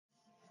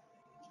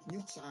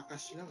Nuke sa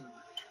cash lang.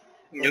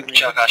 Nuke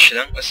tsaka cash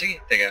lang? O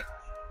sige, teka.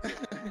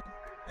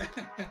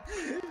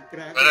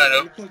 Para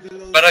ano?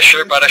 Para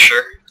sure. Para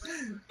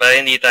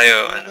hindi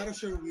tayo, ano. Para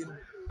sure win.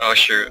 Oh,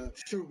 sure.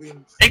 Sure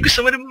win. Eh,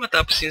 gusto mo rin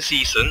matapos yung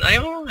season?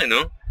 Ayaw mo,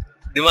 ano?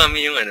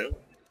 Dumami yung, ano?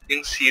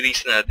 Yung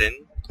series natin.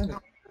 Ano?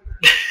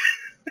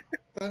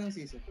 Parang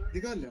season? Di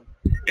ko alam.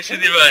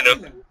 Kasi di ba, ano?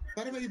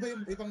 Para may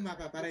ibang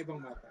mapa.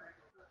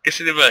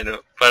 Kasi di ba,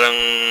 ano? Parang,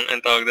 ang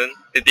tawag doon?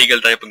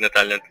 Titigil tayo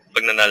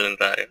pag nanalo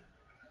tayo.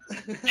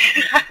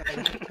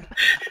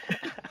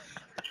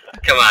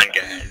 Come on,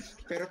 guys.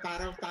 Pero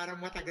parang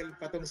matagal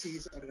pa tong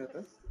season na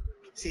to.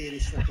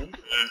 Series na to.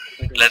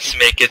 Let's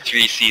make it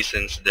 3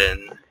 seasons then.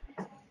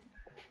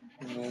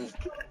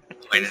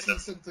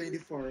 Season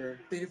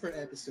 24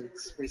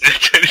 episodes.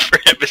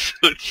 24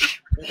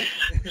 episodes.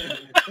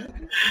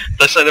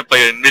 Tapos ano pa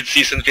yun?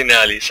 Mid-season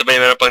finale.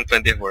 Sabay meron pang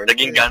 24.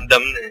 Naging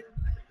Gundam na eh.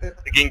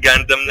 Naging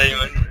Gundam na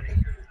yun.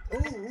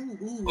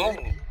 Oh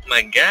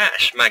my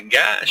gosh.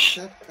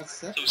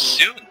 So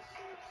soon.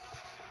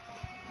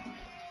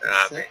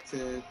 Okay.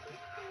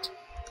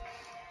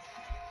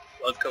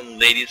 Welcome,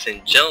 ladies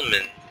and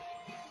gentlemen.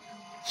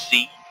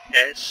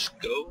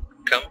 CSGO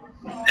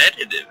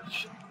competitive.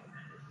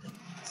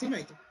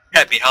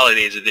 Happy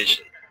Holidays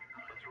edition.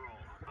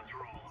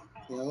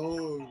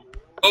 Oh,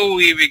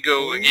 here we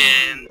go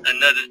again.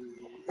 Another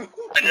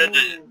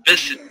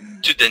visit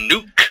to the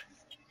nuke.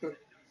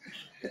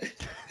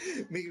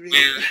 We've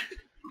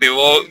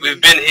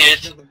been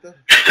here.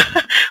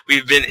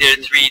 We've been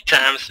here 3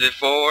 times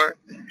before.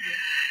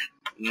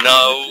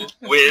 No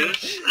wins.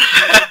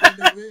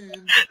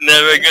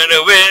 Never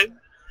gonna win.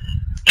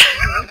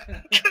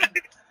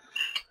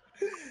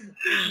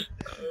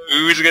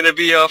 Who's gonna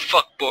be our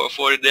fuckboy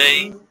for the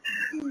day?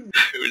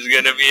 Who's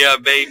gonna be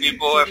our baby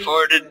boy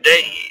for the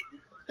day?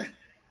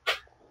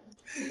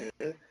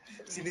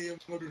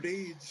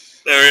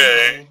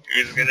 Alright,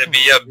 who's gonna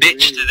be our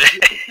bitch today?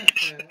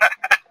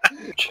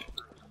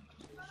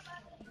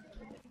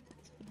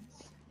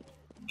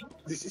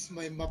 This is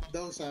my map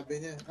daw,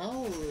 sabi niya.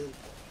 Oh,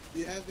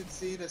 you haven't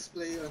seen us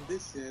play on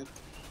this yet.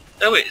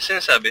 Oh wait,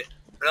 sinasabi?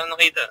 Wala akong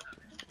nakita.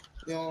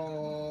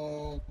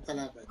 Yung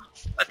kalaban.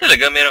 Ah,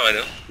 talaga? Merong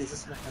ano? This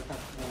is my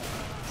attack.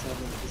 Sabi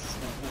niya, this is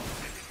my attack.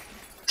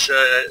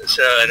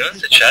 Sa ano?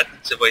 Sa chat?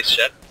 Sa voice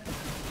chat?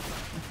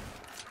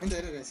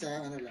 Hindi, sa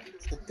ano lang.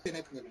 Sa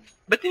tinet na lang.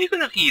 Ba't hindi ko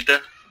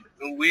nakita?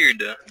 Weird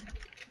ah.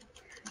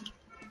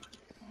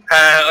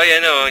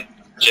 Ano,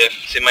 Jeff.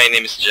 My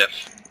name is Jeff.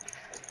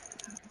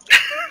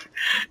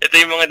 Ito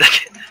yung mga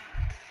dati.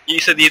 Yung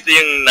isa dito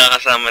yung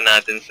nakasama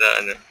natin sa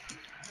ano.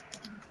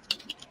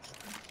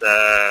 Sa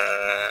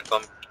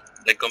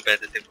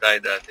nag-competitive tayo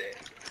dati.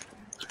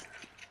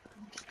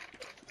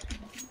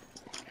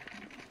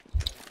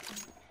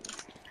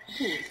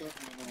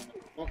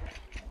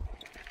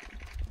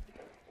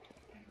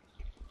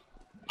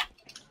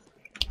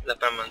 Wala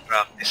pa man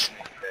practice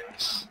na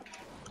guys.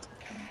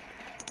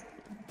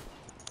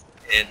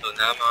 Ito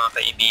na mga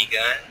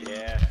kaibigan.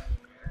 Yeah.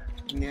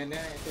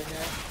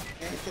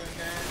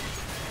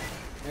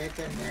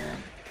 Ito na.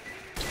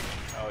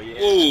 Oh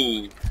yeah.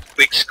 Ooh,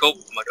 quick scope,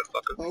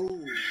 motherfucker. Oh.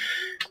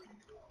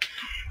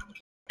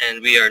 And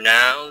we are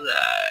now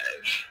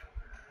live.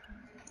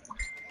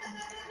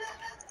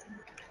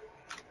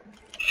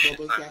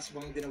 Double flash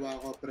bang ginawa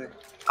ko, pre?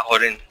 Ako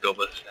rin,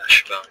 double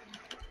flash bang.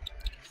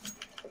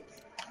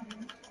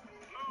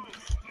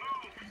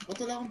 Ba't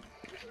wala akong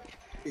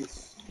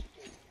piece?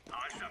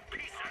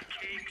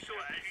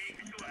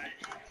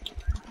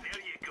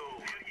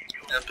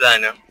 Ang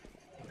plano?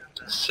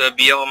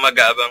 Sabi ako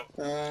mag-aabang.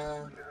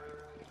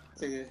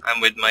 Sige. I'm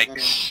with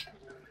Migs.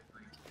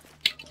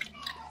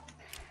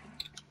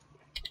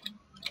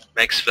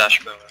 Migs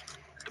flash bang.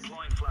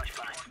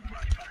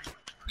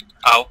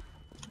 Ow.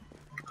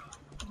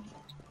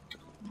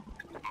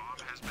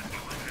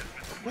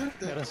 What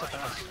the? Meron sa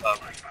taas. Oh.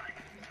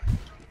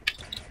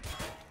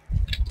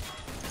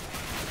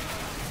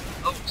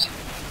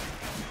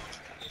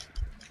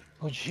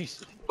 Oh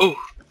jeez. Oh.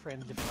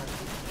 Friendly.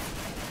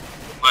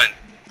 One.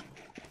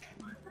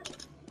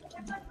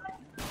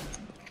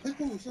 Ay,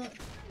 pusa.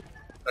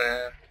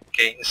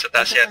 Okay, nasa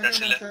taas yata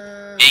sila.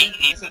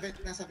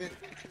 Nasa vent.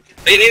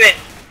 Ayun.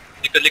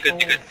 Likod.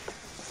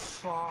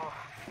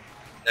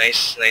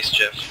 Nice,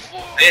 Jeff.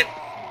 Ayun.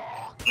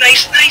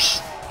 Nice!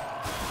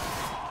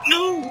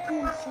 No!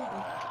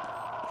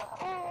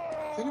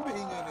 Sino ba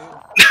ingay na yun?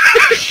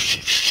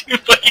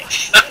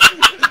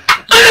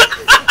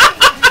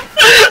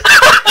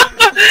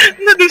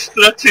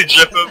 Na-distract si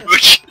Jeff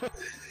Bush.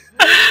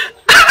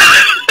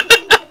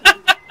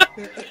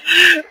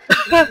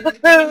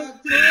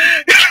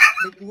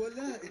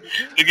 Nagwala.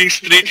 Naging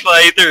Street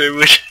Fighter.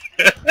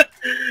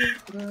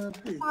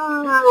 Grabe.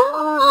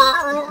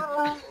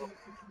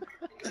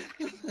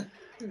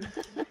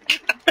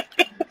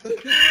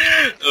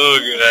 Oh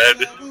God.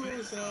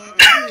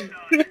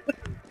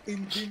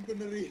 Engine ko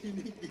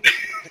narinig.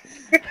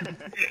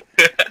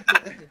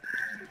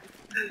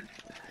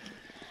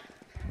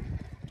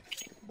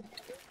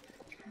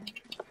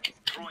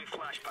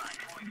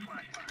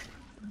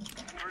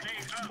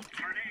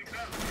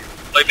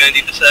 Okay, meron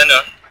dito sa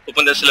ano.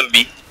 Pupunta silang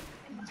B.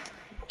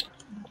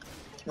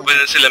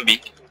 Pupunta silang B.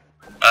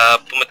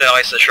 Pumunta na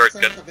kayo sa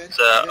shortcut.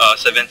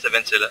 Sa vent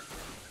sila.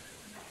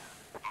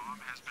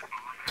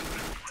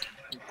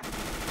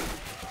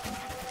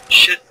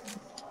 Shit.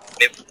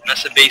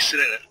 Nasa base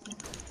sila na.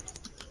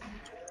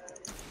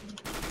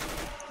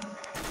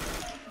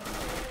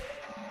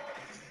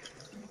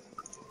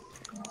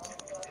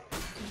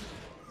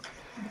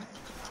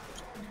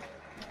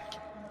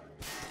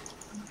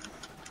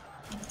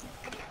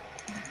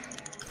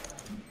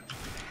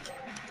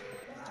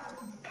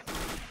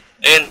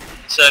 Ayun,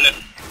 sa ano,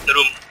 sa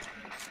room.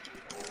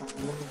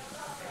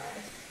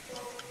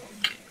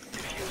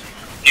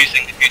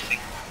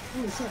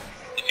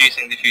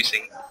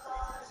 Diffusing.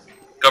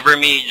 Cover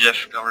me,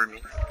 Jeff, cover me.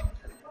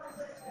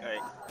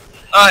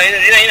 Alright.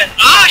 Ayun.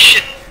 Ah,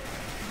 shit!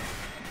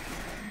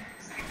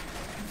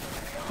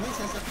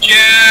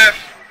 Jeff!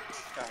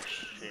 Oh,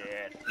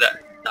 shit.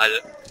 Talo.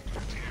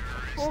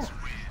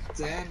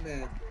 Damn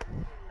it.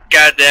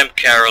 Goddamn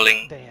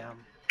caroling.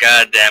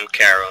 Goddamn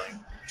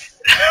caroling.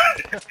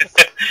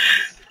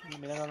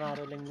 May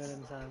nangangaroling na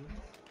rin sa amin.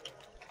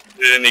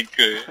 Rinig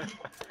ko eh.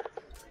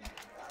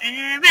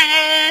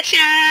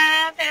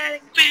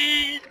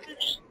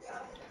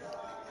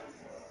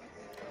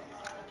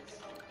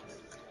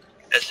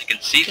 As you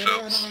can see, Pero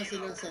ano folks. nga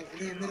sila sa...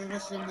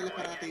 Nirarush lang nila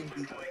parati yung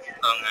beat.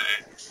 Oo nga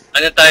eh.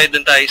 Ano tayo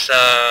dun tayo sa...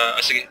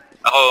 sige,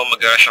 ako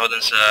mag-rush ako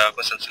dun sa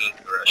kung saan sila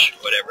mag-rush.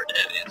 Whatever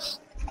that is.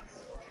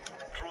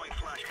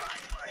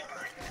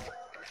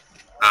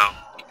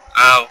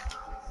 Ow.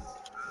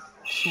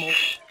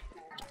 Smoke.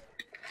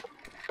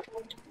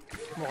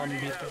 Mukhang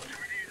dito.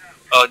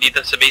 Oh,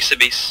 dito, sa base.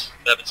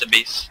 Dapat sa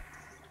base.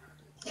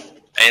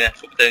 Ayun na,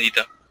 pupunta na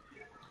dito.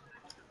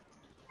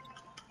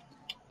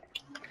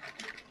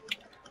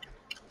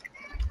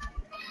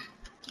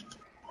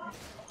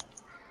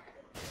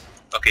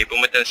 Okay,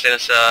 pumunta na sila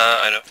sa,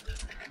 ano,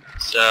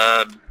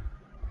 sa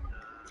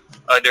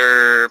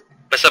other,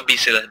 basta B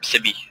sila, sa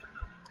B.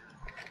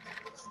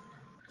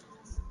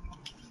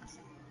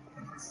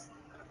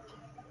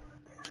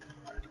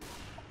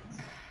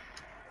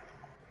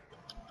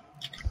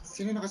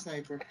 Sino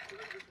naka-sniper?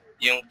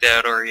 Yung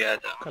terror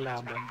yata.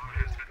 Kalaban.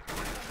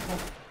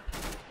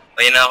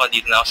 Ayun na ako,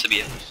 dito na ako sa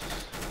B.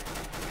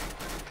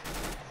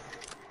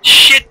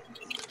 Shit!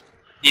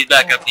 Need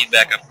back up.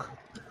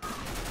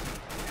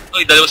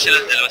 Uy, dalawa sila.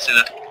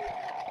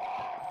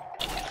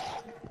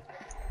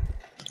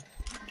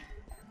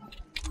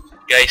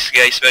 Guys,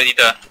 meron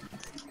dito ah.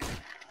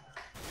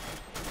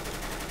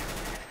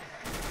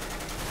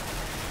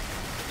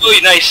 Uy,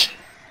 nice!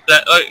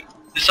 Uy,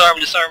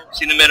 disarm.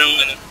 Sino merong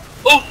ano?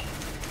 Oh!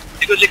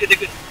 Likod.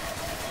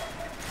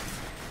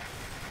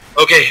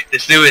 Okay,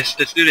 let's do this.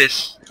 This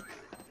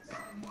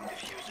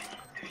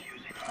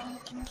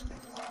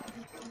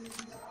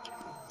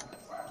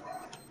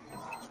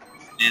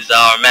is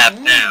our map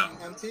now.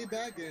 I'm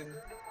teabagging.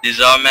 This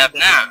is our map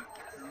now.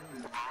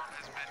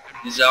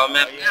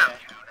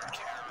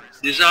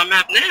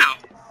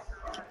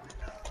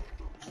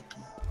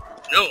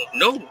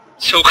 No.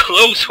 So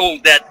close,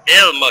 hold that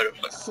L,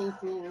 motherfucker. So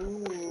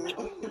cool.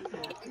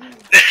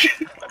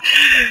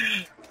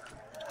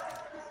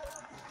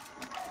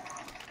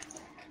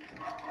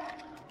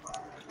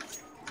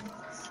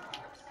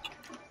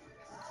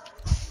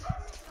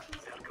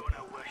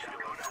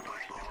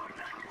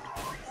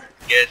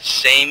 Get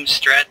same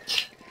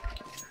strat.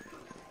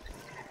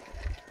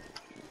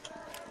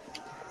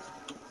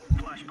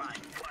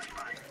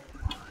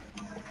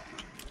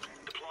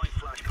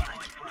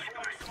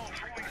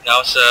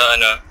 Now sa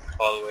ano,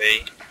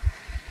 hallway.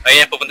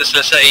 Ayan, pupunta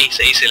sila sa A. Sa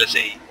A sila.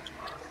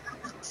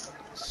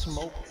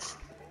 Smoke.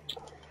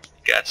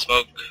 Got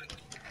smoke.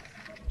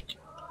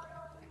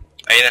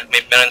 Ayun na,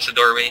 may meron sa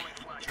doorway.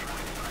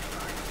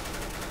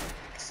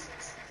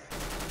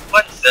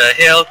 What the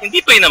hell?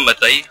 Hindi pa yun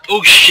namatay? Oh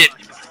shit!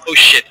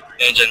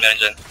 Meron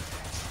dyan.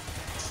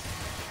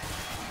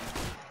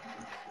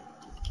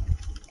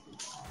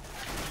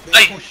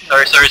 Ay!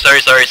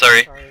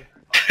 Sorry.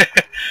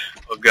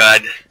 Oh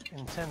god.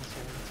 Intense.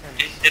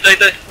 Ito.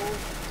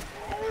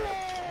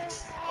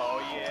 Oh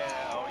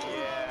yeah.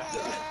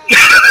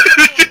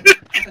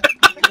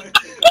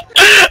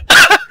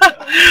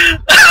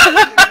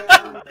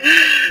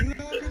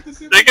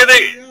 Teka.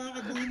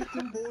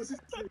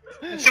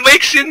 Si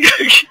Migs yun,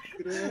 gagi.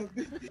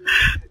 Grabe.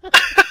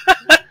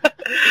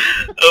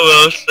 Oh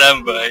well,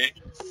 stand by.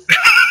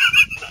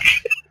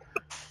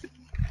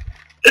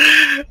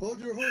 Hold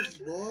your horse,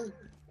 boy.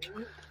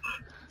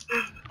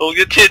 Hold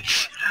your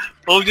tits.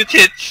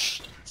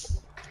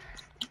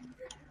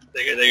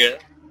 Teka.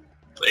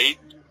 Wait.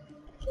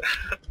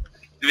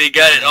 We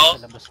got it all?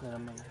 Labas na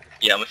naman.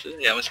 Yaman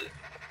sila.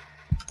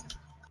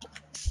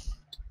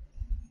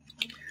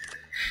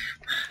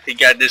 We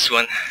got this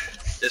one.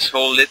 Just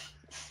hold it.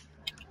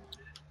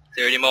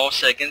 30 more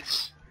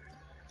seconds.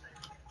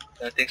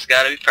 Nothing's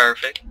gotta be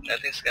perfect.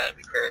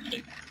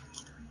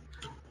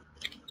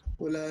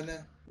 Wala na.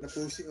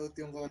 Na-pushing out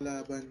yung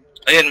kalaban.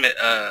 Ayun,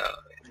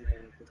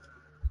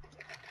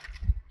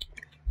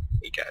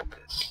 we got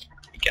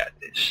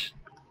this.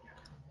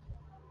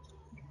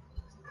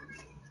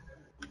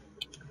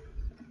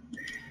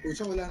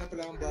 Pucha, wala na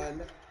pala akong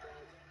bala.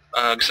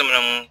 Gusto mo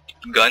ng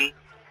gun?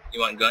 You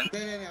want gun?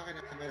 Hindi, okay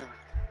na.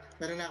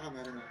 Meron na ako.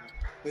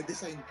 May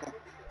design pa.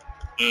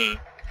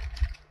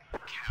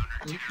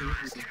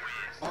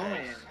 Oh.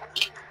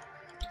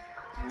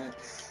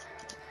 Nice.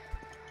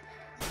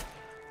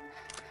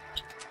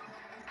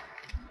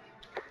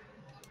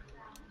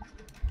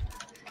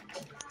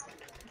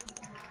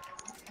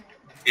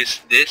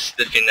 Is this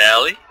the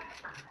finale?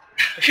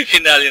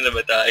 Finale na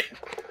ba tayo?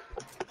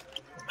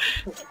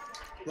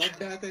 Wag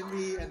natin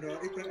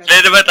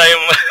Pwede ba tayo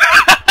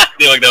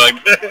Di, wag na.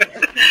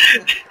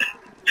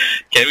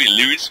 Can we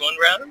lose one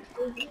round?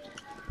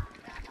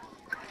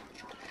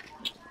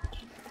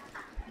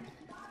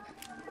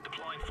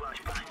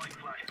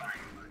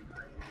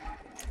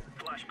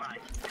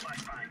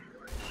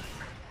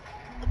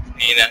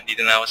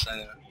 Dito na ako sa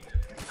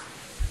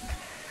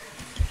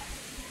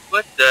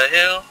What the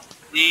hell?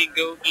 We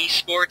go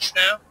esports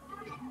now?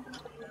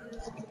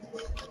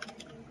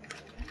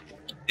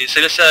 Dito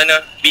sila sa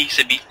B,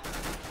 sa B.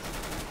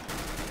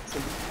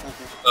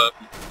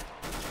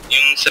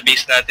 Yung sa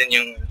base natin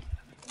yung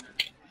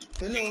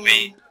Hello.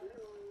 way.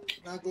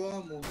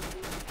 Nagawa mo.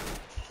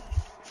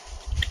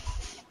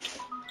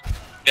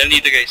 Yan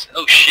dito guys.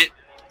 Oh shit.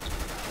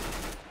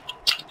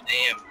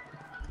 Damn.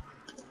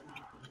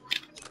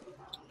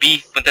 B,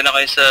 punta na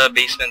kayo sa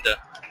basement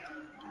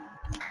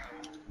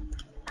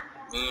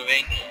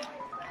Moving.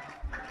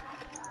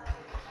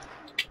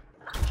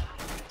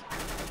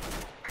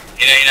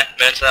 Hina.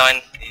 Meron sa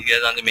akin. You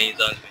guys on the main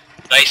zone.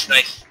 Nice.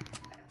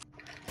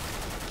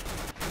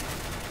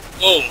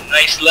 Oh,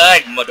 nice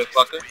lag,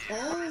 motherfucker.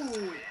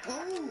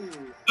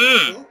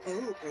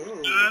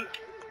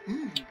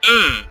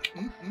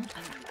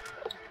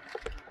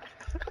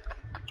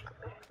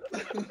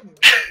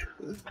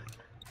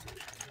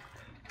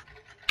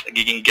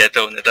 Nagiging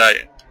ghetto na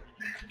tayo.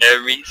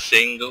 Every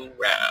single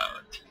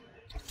round.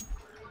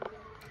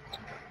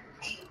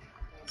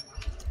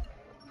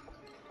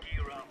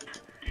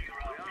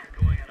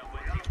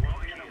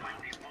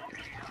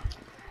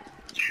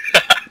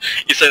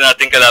 Isa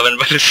nating kalaban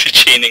pala si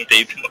Channing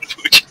Tatum ang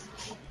pucha.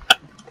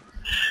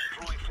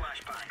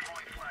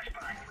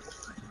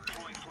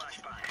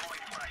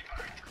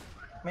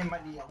 May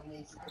mali ako,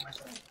 naisip ko ba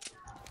siya?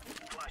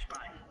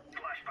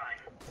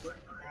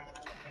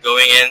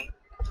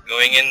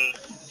 Going in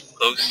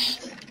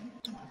close.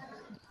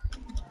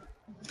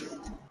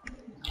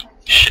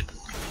 Shit.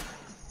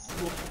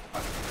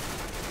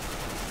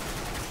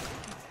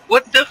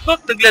 What the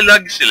fuck?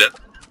 Naglalag sila.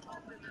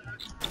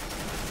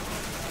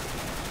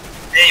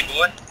 Hey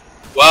boy.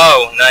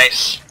 Wow,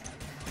 nice.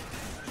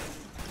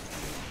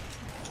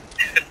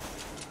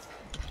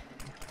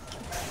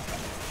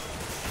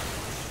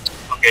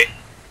 Okay.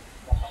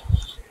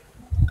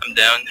 I'm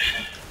down.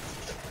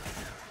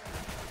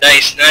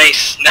 Nice.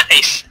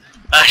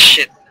 Ah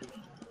shit.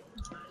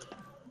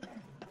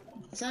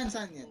 Saan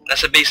yan?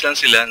 Nasa base lang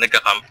sila,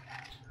 nagka-camp.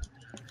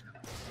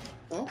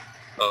 Oh?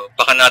 Oh,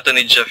 baka nato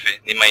ni Jeff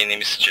ni My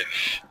Name is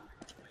Jeff.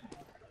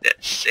 That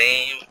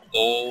same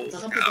old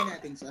Kakampi ba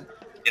natin sa?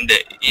 Hindi,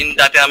 yung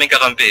dati namin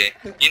kakampi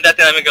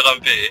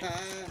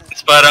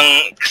It's parang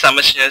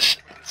kasama siya,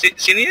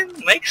 sino yun?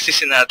 Mike? Si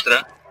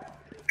Sinatra?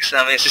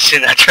 Kasama yun si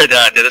Sinatra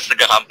dati, tapos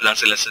nagka-camp lang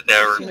sila sa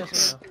terror.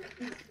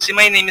 Si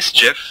My Name is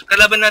Jeff,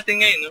 kalaban natin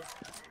ngayon, no?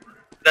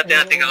 Dati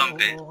natin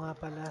kakampi.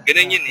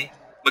 Ganun yun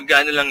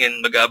Mag-ano lang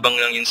yun, mag-abang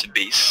lang yun sa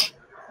base.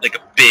 Like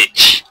a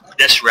bitch.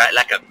 That's right,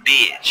 like a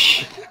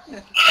bitch.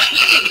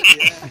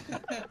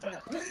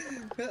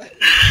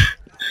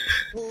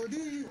 Oo,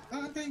 di,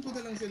 aantayin ko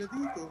na lang sila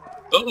dito.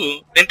 Oo,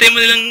 hintayin mo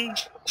nilang,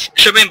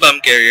 siya ba yung bomb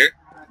carrier?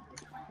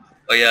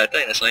 O yata,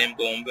 nasa yung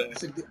bomba.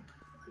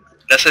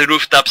 Nasa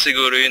rooftop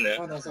siguro yun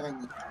Nasa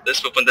kanya.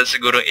 Tapos pupunta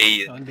siguro A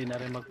yun. Hindi na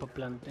rin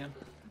magpa-plant yan.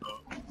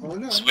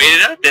 Just wait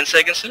it out, 10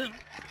 seconds lang.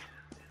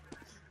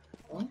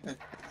 Okay.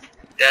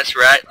 That's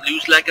right,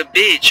 lose like a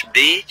bitch,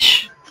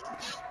 bitch.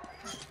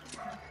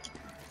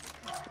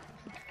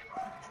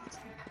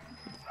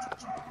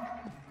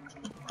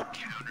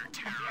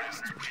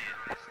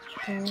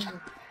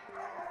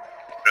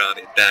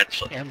 Grabe,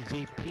 Batfleck.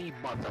 MVP,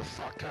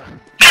 motherfucker.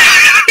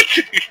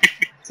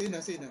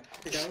 Sino?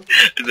 Ikaw?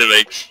 The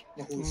Migs.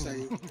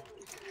 Mahusay.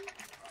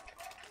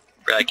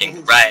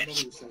 Bragging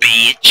rights,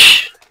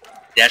 bitch.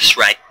 That's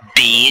right,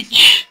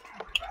 bitch.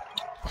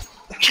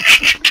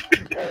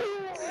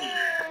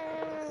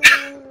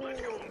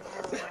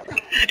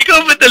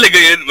 Ikaw ba talaga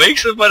yun,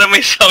 Mike? So parang may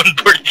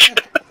soundboard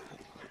ka.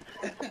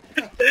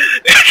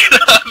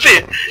 Grabe.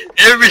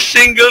 Every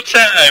single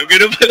time.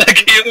 Ganun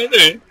palagi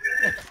yung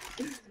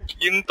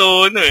yung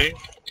tono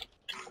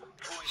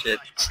Shit.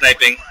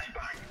 Sniping.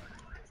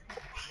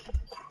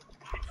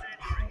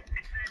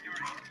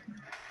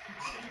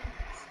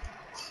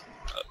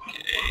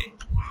 Okay.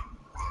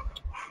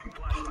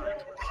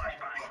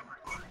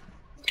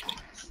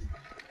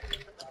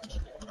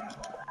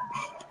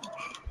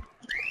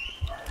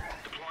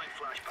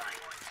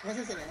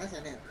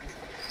 Asan yan?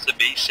 Sa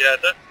base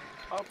yata.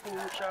 Oh,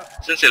 pucha.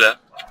 Saan sila?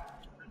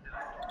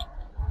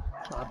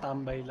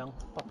 Nakatambay lang.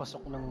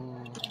 Papasok ng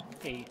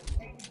A.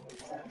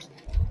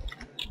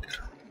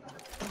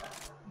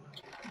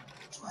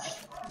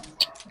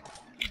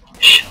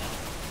 Shit.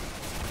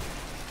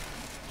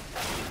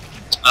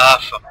 Ah,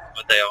 fuck.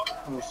 Matay ako.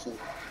 Oh shit.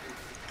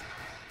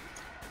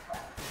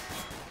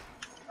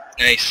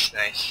 Nice,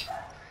 nice.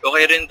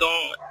 Okay rin tong,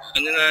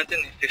 ano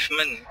natin eh, 5th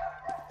man eh.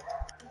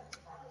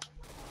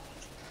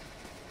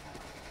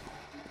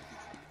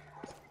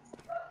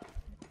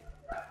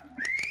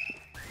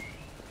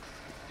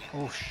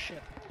 Oh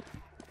shit.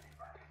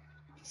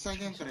 Saan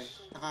yan, pre?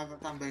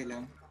 Nakatambay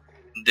lang.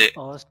 Hindi.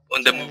 Oh,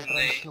 On the sa move na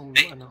entrance eh. nung,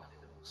 Ay, ano,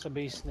 sa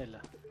base nila.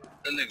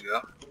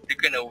 talaga? They're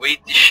gonna wait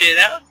this shit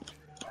out?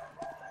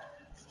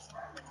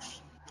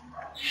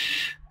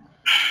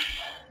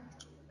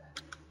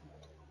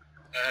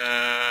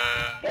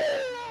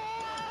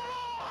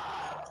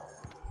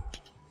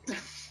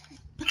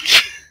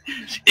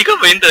 Ikaw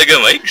ba yun talaga,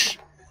 Migs?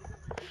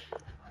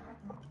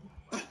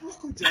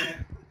 Ako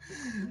dyan.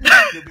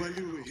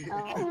 Nabaliw eh.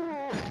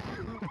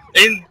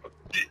 Ayun,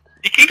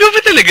 ikaw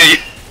ba talaga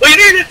yun? Oh,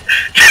 yun!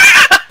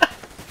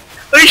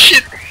 Oh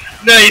shit!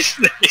 Nice,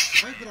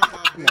 nice! Ay,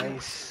 grabe.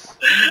 Nice.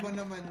 Ano ba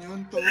naman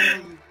yun, tol?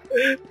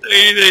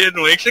 Ayun na yun,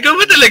 Migs. Ikaw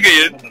ba talaga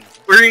yun?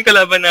 Or yung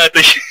kalaban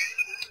natin?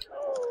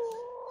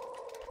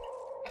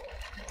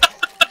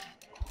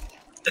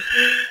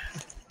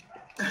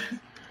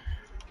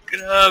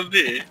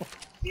 Grabe.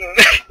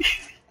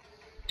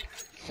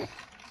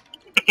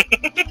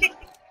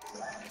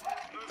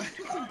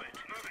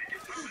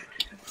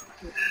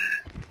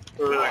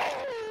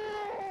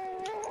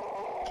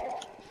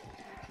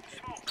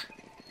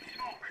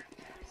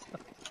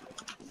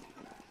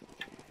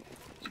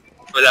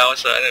 Wala ako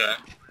sa ano ah.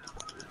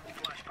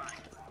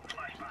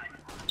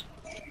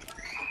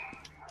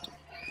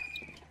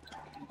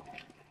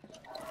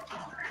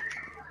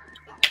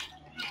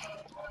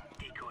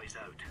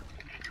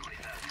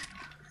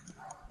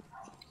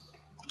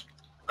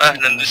 Ah,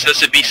 nandun sila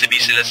sa B,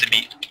 sila sa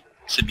B.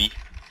 Sa B.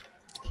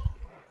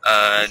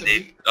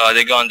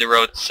 They go on the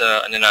route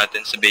sa ano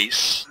natin, sa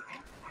base.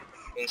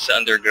 Yung sa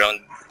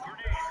underground.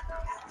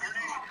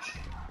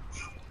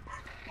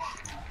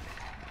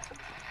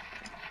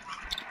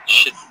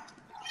 Shit.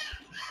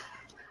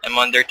 I'm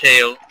on their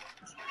tail.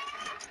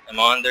 I'm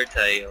on their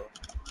tail.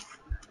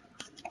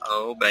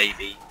 Oh,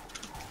 baby.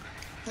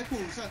 Ay,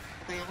 pusa.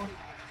 Patay ako.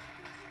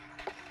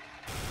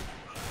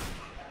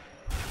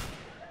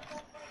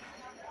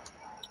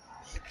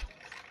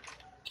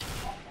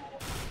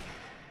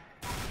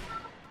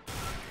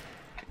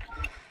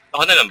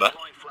 Ako na lang ba?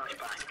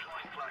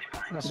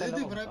 Nasa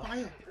Hindi, loob marami ba? pa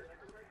kayo.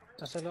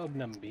 Nasa loob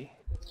ng B.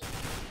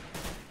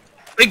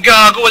 Ay,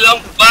 gago! Wala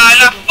akong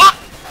bala! Fuck!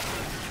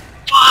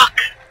 Fuck!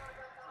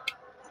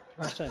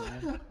 Nasaan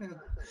yan?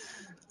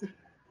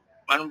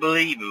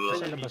 Unbelievable.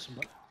 Nasa labas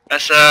ba?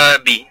 Nasa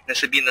B.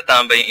 Nasa B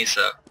natambay yung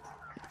isa.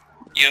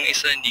 Yung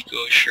isa hindi ko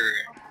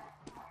sure.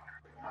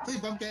 Ay,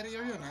 bomb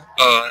carrier yun, ha?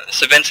 Oh,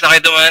 sa vents na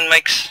kayo dumaan,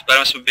 Migs.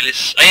 Para mas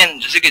mabilis. Ayan,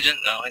 sige dyan.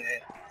 Okay na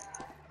yan.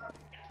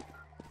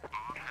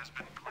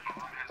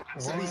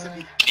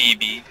 Sabi.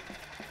 TB.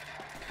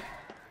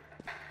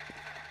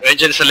 Ayan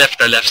dyan sa left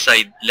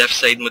side. Left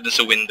side mo dun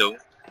sa window.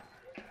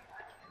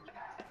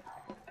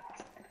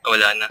 Oh,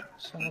 wala na.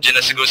 Dyan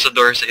na siguro sa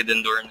door, sa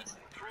hidden door na.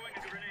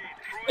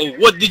 Oh,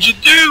 what did you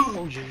do?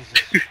 Oh Jesus.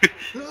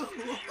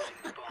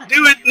 Do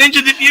it!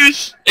 Ninja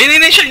defuse! Ay,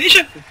 hindi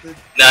siya!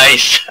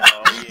 Nice!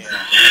 Oh yeah.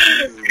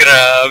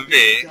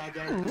 Grabe.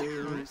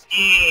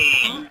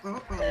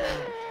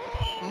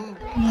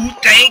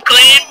 Wu-Tang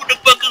Clan,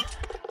 motherfucker!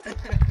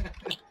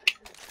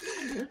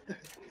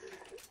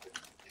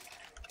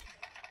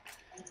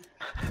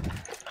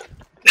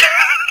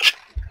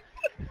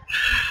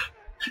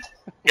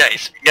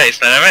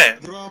 Guys, na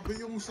naman. Grabe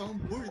yung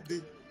soundboard,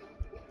 eh.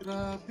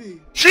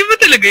 Grabe. Sa'yo ba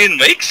talaga yun,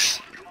 Migs?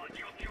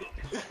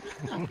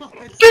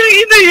 Pero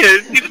yun na yun.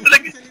 Hindi ko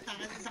talaga... Salita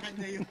kasi sa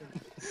kanya yun.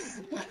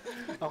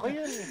 Ako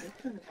yan eh.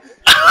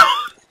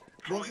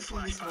 Boses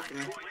mo mismo,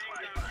 pre.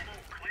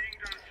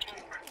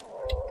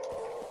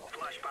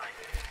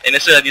 Ay,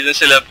 nasa dito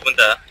sila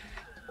pupunta.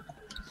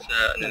 Sa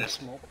ano na...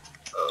 Smoke.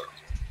 Oh.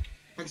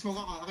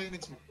 Pag-smoke ako yung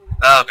nag-smoke.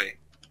 Ah, okay.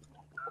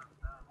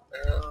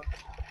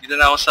 Dito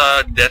na ako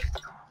sa death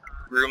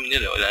room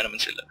nila. Wala naman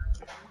sila.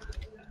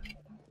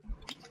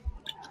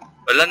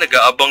 Wala,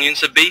 nag-aabang yun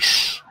sa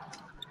base.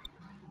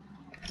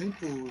 Ay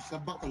po, sa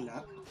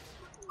bakla.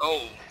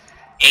 Oh,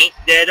 ain't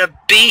that a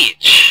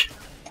bitch?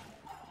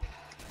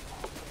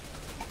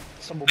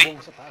 Sa bubong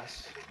sa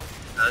taas.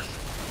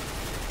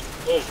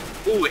 Oh,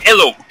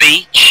 hello,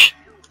 bitch!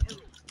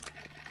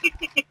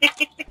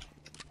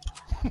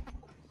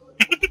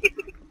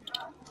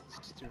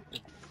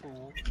 Stupid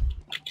fool.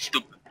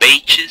 Stupid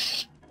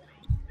bitches.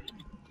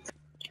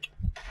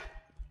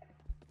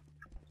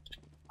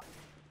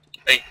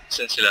 Ay,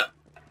 saan sila?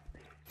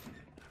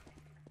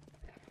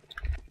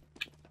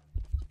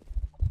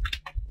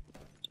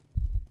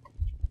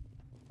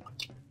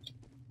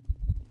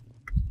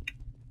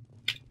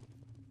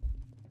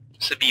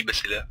 Sa B ba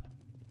sila?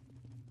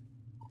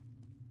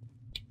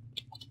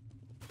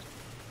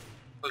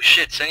 Oh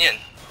shit, saan yan?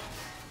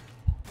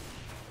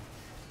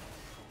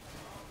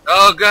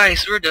 Oh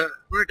guys, where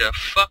the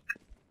fuck?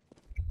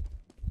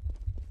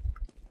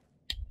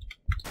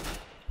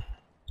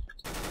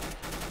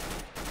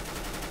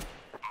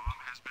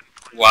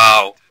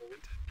 Wow.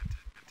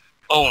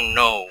 Oh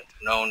no.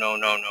 No.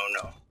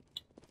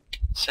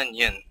 Saan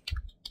yun?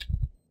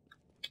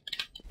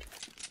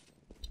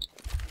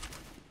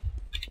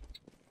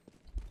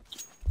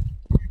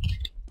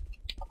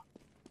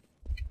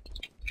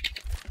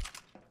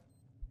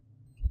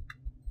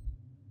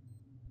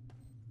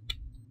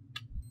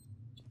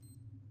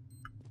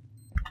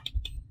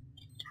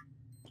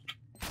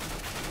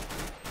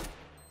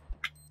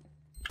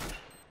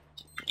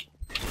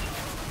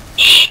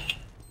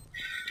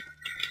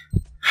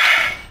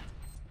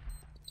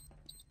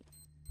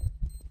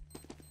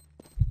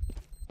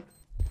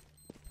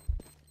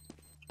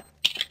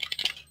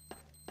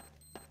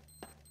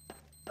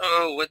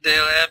 Oh, what the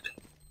hell happened?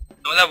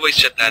 Wala voice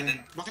chat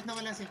natin. Bakit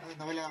nawala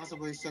ka sa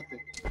voice chat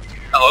eh?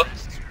 Ako?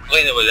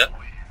 Okay na wala?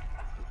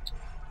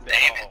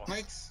 Damn it.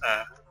 Mics?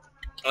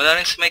 Wala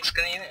rin si Migs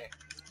kanina eh.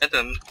 Ito,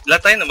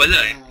 lahat tayo nawala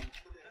eh.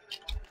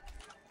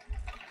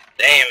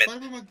 Damn it.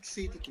 Paano ba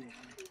mag-CT2?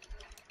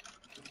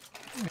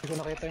 Hindi ko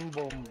nakita yung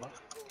bomba.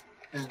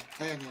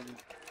 Ayan.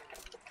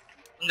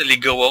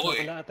 Naligaw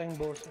ako eh. Wala ata yung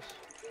boses.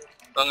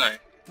 Oo nga eh.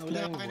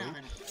 Nawala yung Akin voice.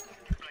 na.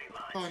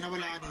 Oo,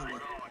 nawala kanina.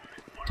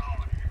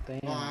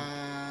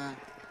 Damn.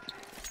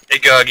 Hey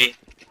Gagi,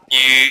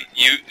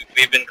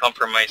 we've been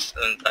compromised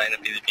on tayo na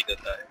Pilipino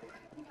tayo.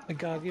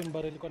 Nagkagi yung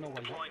baril ko na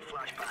wala.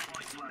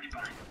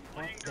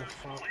 What the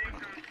fuck?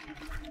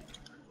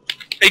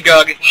 Hey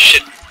Gagi,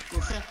 shit.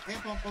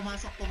 Ayun,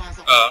 pumasok.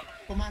 Pumasok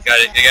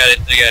Got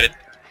it.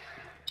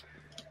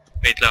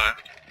 Wait lang ah.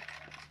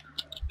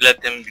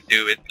 Let him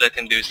do it, let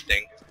him do his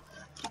thing.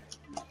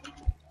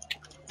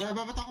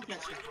 Babat ako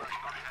flash.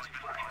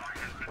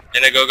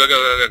 And go.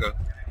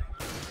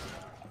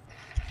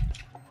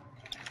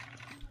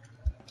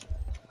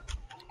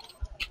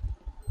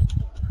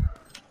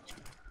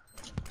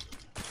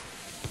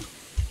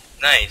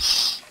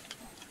 Nice.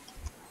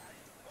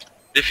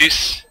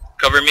 Diffuse.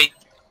 Cover me.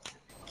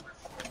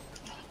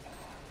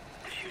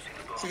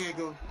 Sige,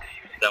 go.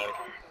 Down.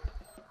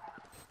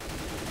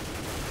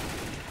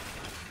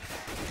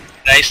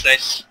 Nice.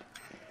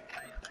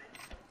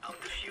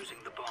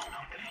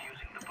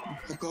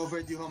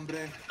 I-covered you,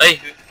 hombre. Ay,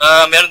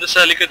 meron doon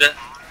sa likod ah.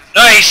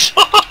 Nice!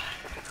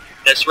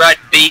 That's right,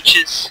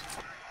 bitches.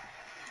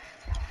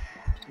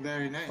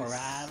 Very nice.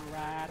 Right.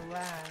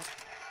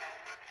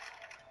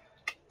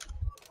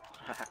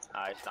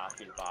 Ayos,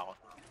 nakafeel pa ako.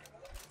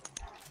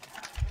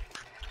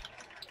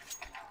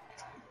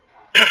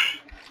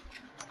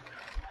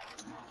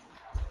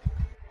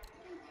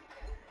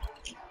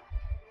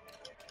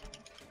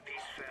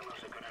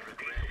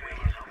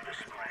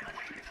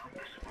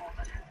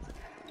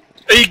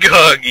 Ay,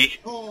 Gagi.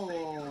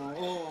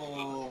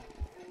 Oh.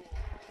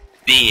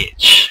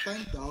 Bitch.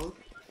 Find out.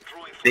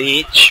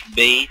 Bitch.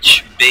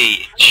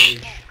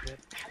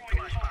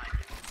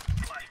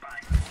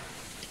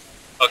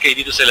 Okay,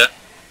 dito sila.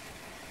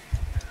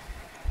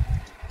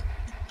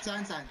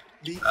 Saan?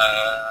 B?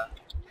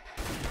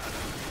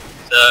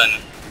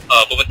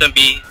 Pupuntang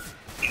B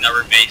in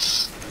our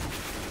base.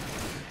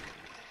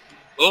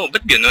 Oh,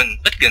 ba't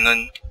ganun?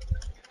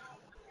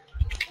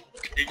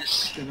 They're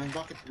just Ganun,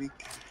 bakit weak?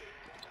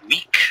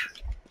 weak.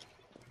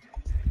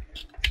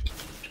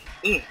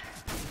 Ooh.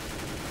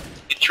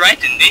 You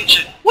tried to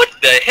ninja. What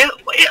the hell?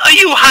 Are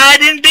you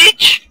hiding,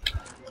 bitch?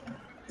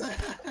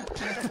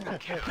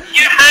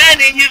 You're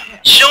hiding. You're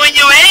showing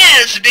your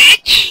ass,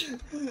 bitch.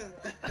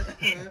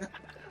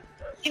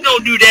 You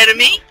don't do that to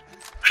me.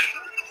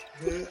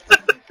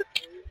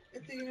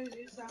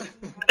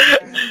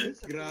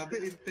 Grabe,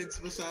 intense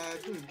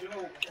masyado.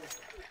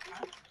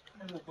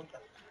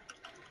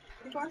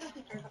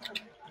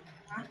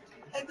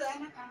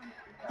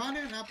 Paano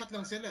yun? Apat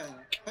lang sila.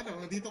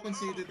 Ano, dito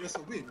considered as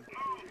a win.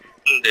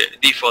 Hindi,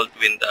 default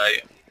win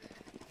tayo.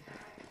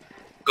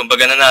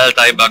 Kumbaga nanalo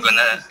tayo bago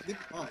na.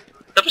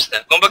 Tapos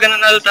na. Kumbaga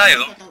nanalo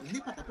tayo. Hindi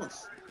pa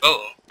tapos.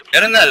 Oo.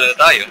 Pero nanalo na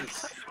tayo.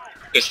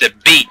 Because the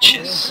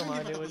beaches. Hindi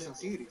pa tapos ang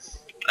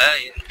series.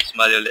 Ay,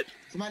 sumali ulit.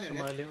 Sumali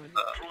ulit. Mali ulit.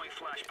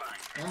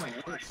 Oh my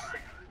gosh.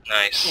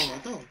 Nice. Oh,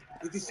 ito.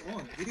 It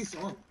is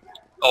on.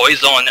 Oh,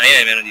 it's on.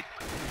 Ayan, meron dito.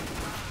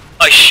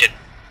 Oh, shit.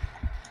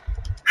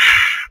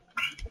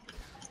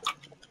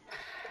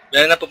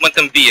 Meron na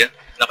pupuntang B, ah.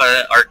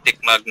 Naka-Arctic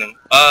Magnum.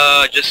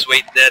 Just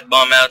wait that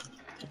bomb out.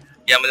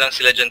 Kaya mo lang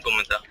sila dyan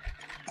pumunta.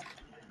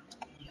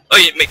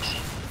 Oy, Migs.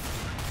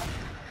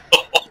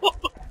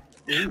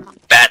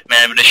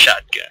 Batman with a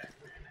shotgun.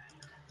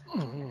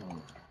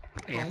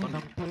 Eto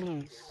ng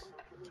police.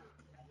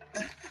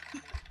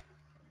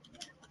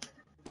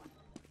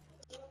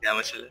 Kaya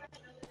mo sila.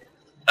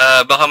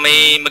 Baka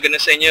may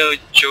maganda sa inyo,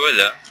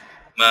 Joel, ah.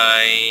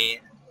 May...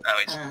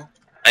 wait.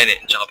 Ay,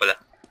 hindi. Tsaka pala.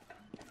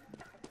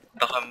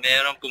 Baka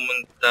merong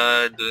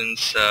pumunta dun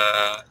sa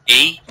A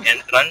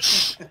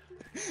entrance.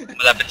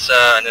 Malapit sa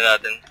ano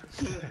natin.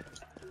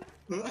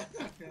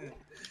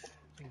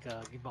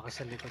 Gagi, baka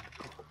sa likod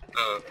ko.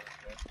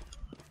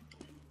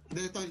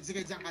 Hindi, Tol.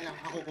 Sige, dyan ka lang.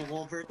 Ako,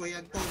 cover ko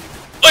yan, Tol.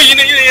 Oh,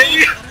 yun.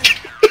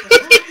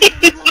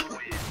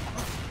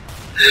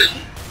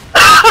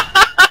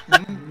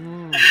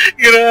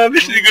 Grabe,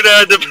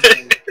 sigurado pa.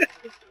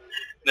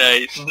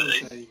 Nice,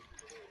 nice. Mahusay.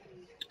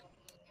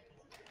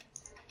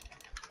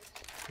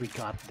 We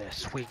got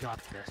this. We got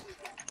this.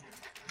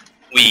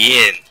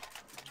 We in.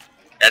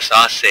 That's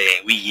all I'm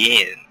saying. We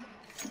in.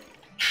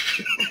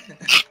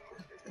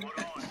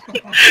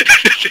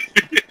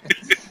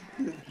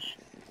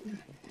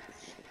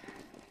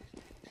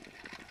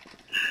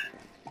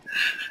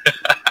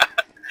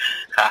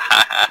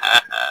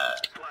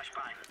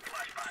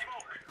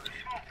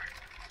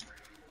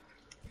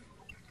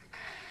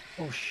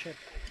 Oh shit.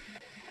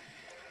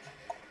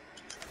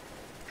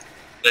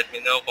 Let me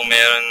know kung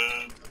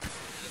meron...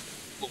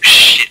 Oh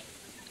shit!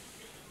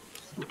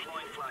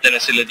 Ito na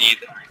sila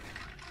dito.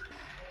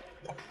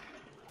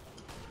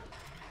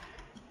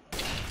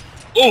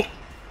 Oh!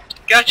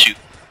 Got you!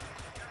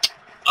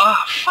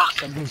 Ah,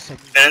 fuck!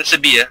 Meron sa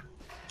B, ah.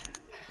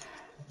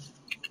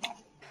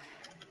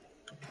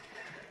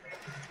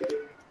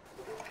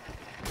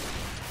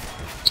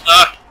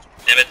 Ah!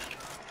 Damn it.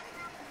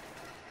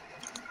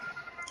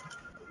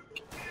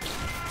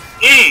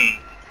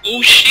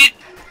 Oh shit!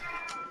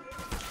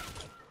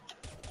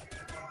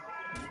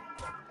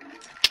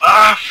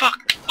 Ah, fuck!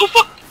 Oh,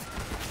 fuck!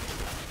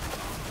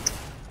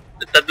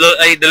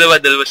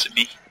 Dalawa sa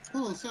B.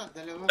 Oh, sa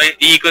dalawa. Ay,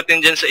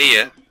 iikotin dyan sa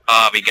A, ah.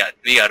 Ah, we got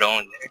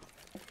owned there.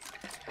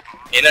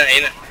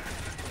 Ayun na.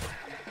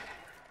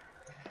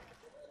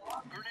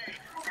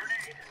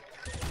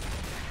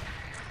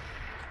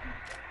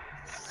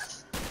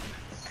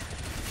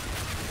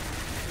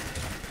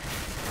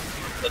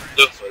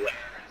 Tatlo, wala.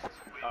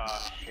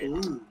 Shit.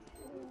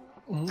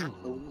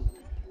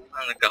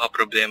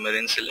 Nagkaka-problema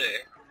rin sila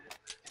eh.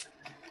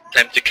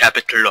 Time to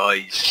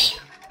capitalize.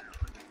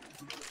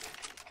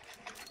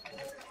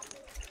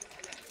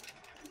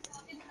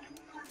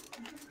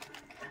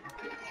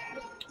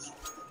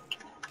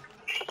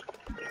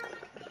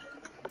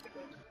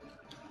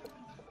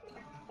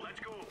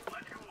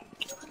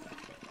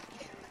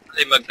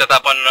 Kasi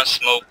magtatapon na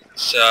smoke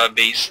sa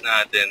base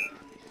natin.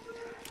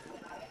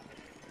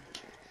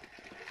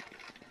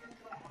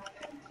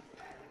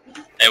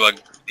 Ay, wag.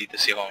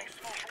 Dito si Hong.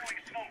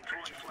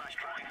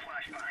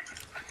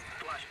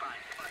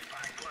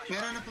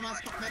 Meron na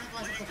pumasok sa pin.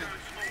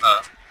 Ah,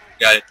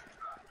 got it.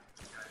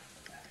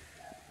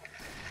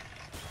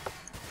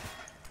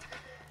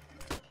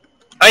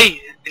 Ay!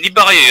 Hindi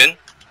ba kayo yun?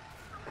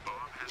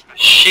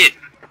 Shit!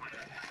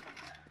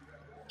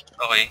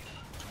 Okay.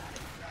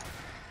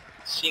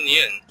 Sino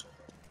yun?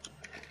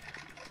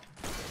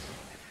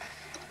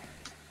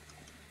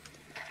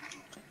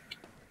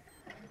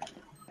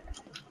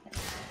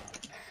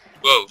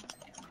 Whoa.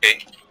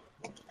 Okay.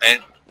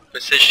 And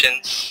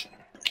positions.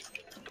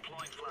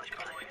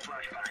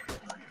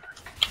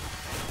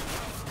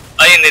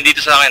 Ayun, nandito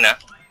sa akin ha.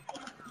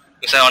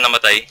 Kung saan ako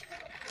namatay.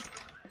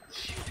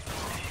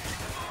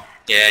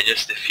 Yeah,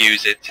 just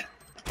defuse it.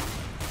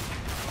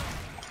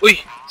 Uy!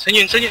 Saan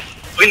yun?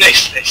 Uy,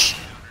 nice.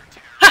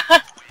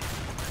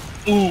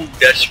 Ooh,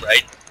 that's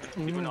right.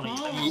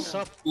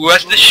 Who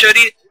has the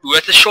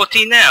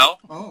shorty now?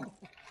 Oh.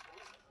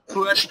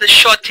 Who has the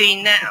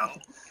shorty now?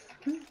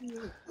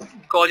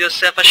 Call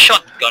yourself a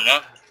shotgun,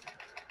 huh?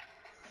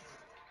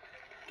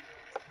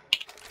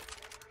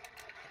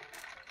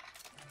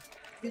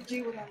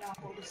 BG, wala na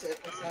ako reset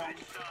sa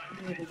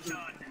BG.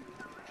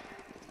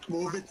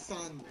 Move it,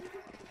 son.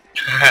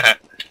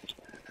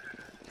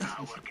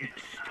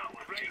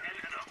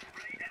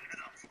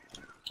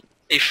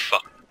 Hey,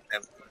 fuck.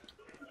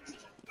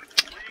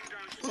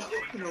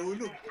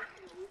 Nahulog.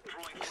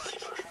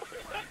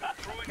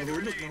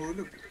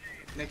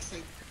 Next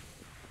side.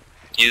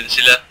 Dito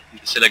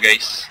sila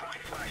guys.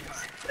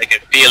 I can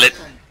feel it.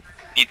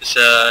 Dito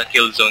sa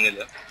kill zone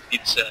nila.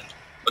 Dito sa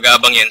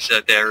pag-aabang yan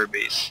sa terror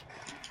base.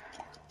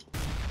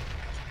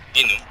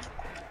 Yun o.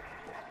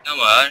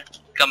 Naman,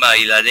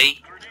 kamay lalay.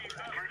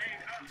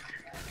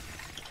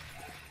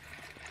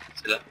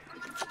 Sila.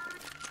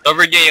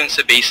 Cover niya yung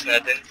sa base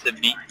natin, sa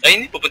B.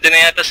 Ay hindi, pupunta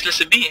na yata sila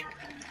sa B eh.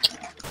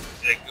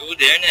 Go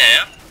there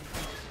now.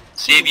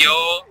 Save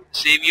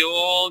your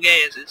all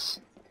gases.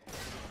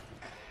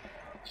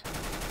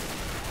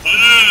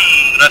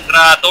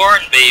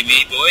 Ratratorn,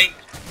 baby boy.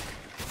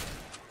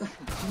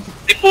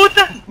 Di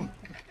puta!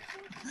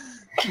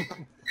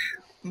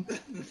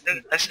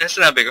 Ano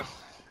sinabi ko?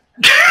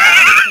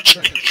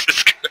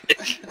 Jesus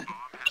Christ.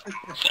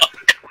 Fuck.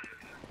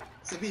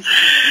 Sabi.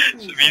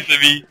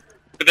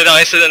 Punta na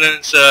kayo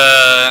sa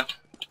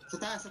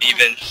taas.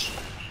 events.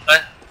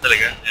 Ah,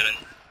 talaga? Meron.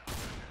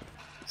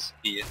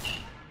 Sige.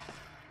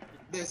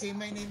 Say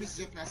my name is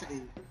Jeff, nasa A.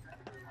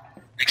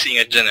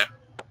 Nagsingat dyan ah.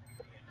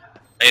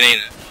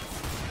 Ayun.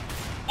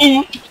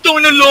 Ooh! Ito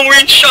na long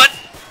range shot!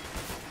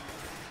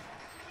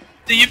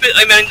 Ay,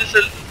 meron dyan sa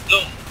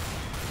long.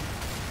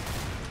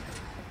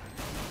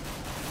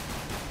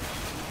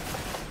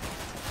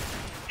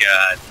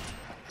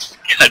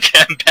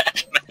 Goddamn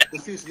Batman.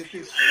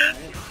 Defuse.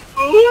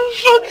 Oh,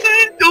 fuck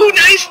that! Oh,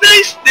 nice!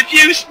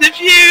 Defuse!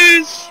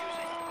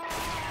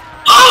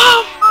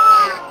 Oh,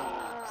 fuck!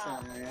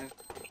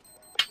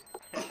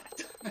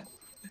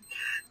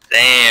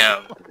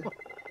 Damn.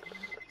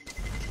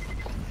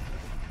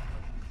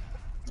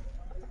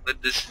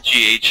 What does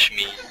GH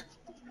mean?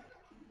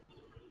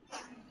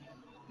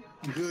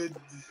 Good.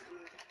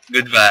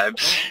 Good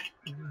vibes.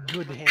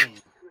 Good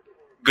hand.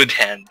 Good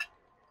hand.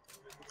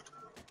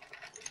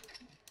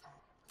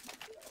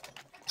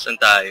 Saan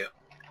tayo?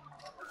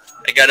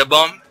 I got a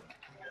bomb?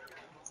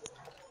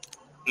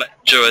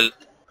 Joel,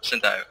 saan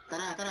tayo?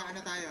 Tara, ano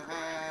tayo?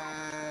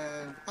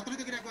 Patuloy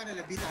na ginagawa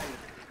nila, B tayo.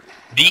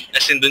 B?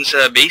 As in dun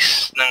sa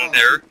base ng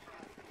terror?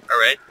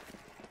 Alright.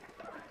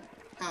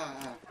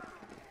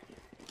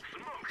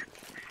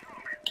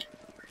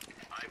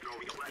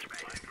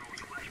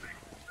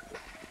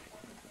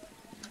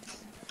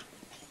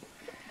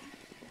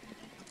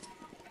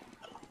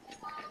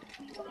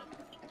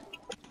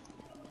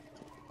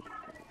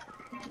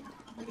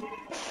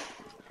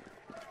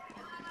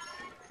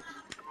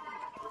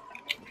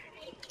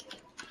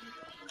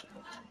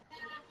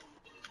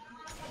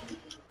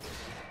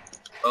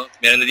 Oh,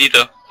 meron na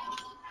dito.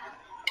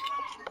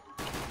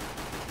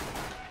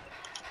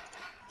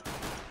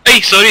 Ay,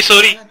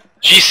 sorry.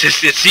 Jesus,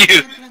 it's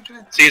you.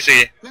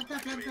 Sige.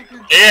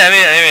 Yeah,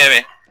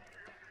 ame.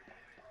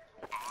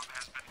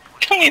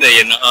 Kami na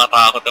yan,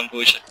 nakakatakot ang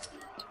push.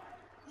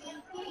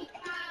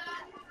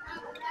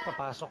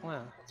 Papasok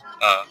na.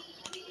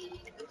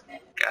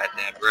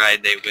 Goddamn right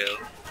they will.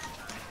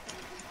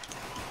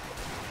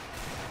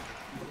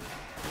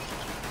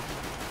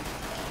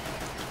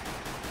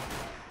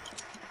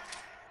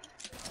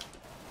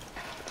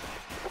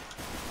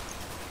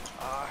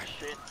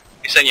 Shit.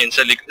 Isan yun?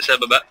 Sa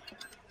baba?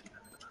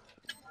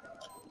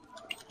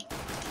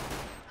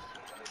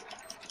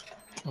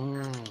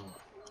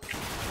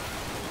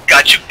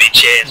 Got you,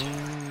 bitches!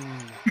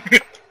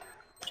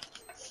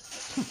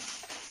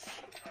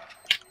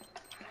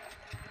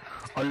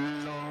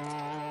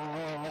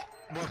 Allah.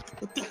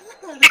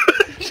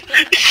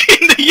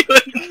 Sino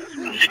yun?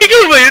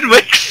 Ikaw ba yun,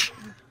 Migs?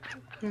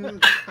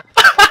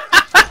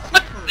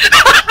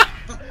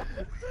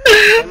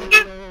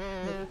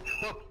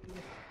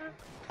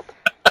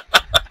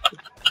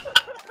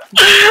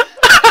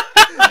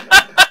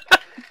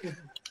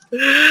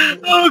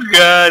 Oh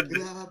God!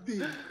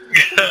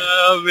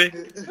 Grabe!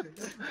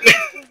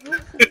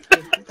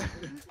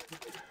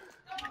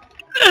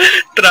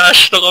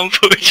 Trash to kang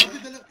push.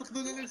 Takbo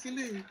na lang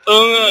sila eh.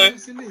 Oo nga eh.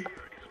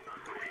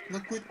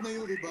 Nag-quit na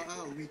yung iba,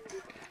 weak.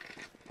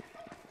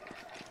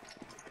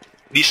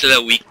 Di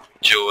sila weak,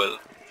 Joel.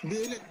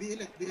 Di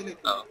elect.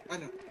 Oh.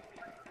 Ano?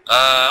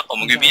 Ako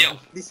mag-ibiyaw.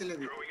 Di sila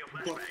weak.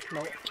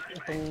 No,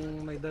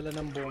 itong may dala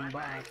ng bomba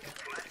ata.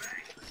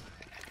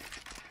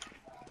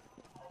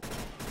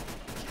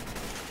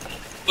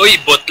 Uy,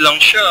 bot lang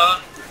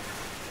siya.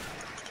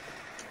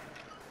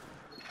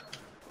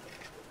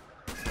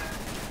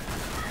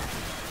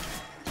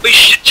 Uy,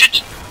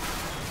 shit.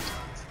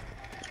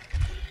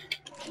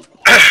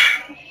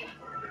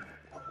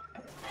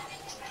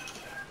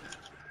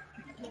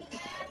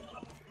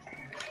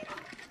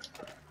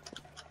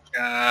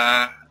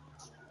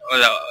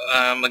 Wala,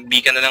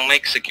 mag-B ka na lang,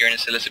 Mike. Secure na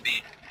sila sa B.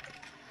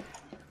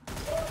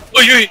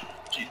 Uy!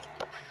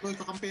 Uy,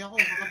 kakampi ako.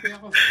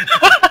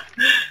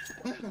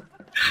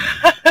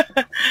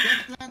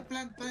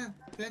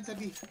 Plant sa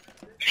B.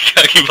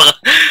 Kagi,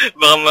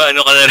 baka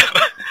maano ka na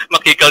naman.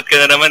 Makick out ka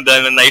na naman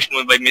dahil na-knife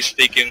mo by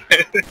mistake yung...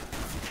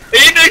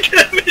 Ayun,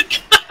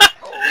 nag-damage!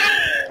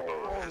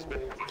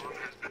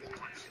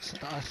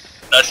 Taas.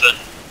 Taas na.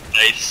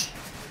 Nice.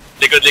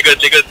 Likod,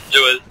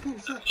 Joel.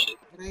 Shit.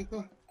 Aray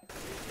ko.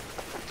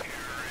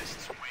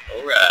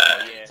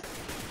 Alright.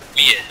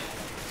 Yeah.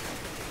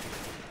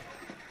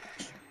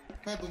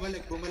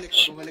 Bumalik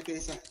ka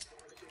isa.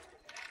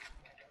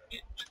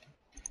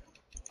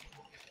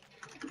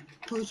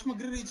 Push,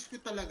 magre-rage quit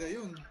talaga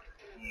yun.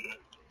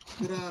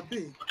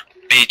 Grabe.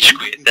 Bitch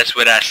quit. That's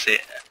what I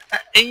said.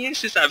 Ayun yung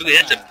sasabi ko,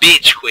 that's a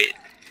bitch quit.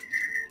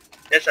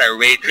 That's a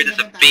rage quit,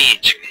 that's a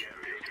bitch quit.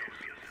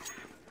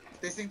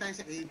 Testing tayo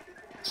sa A.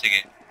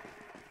 Sige.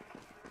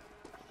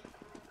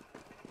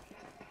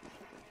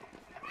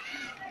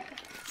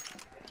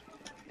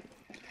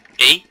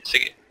 A?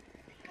 Sige.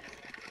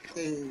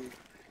 A.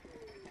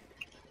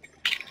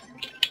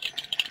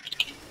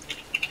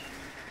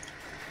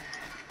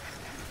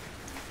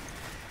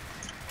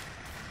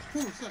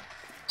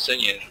 Saan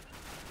yun?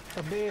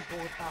 Tabi,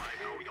 puta.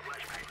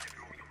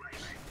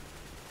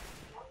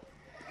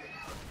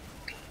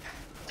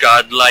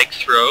 Godlike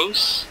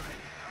throws?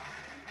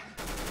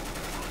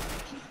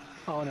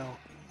 Oh no.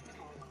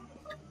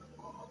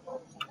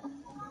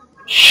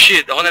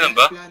 Shit, ako na lang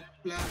ba? Plant.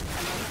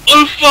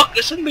 Oh fuck!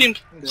 Saan ba yun?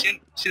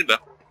 Sino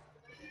ba?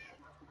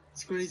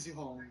 It's crazy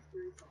home.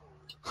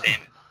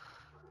 Damn.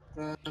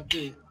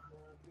 Grabe.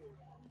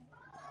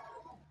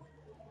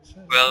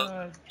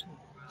 Well...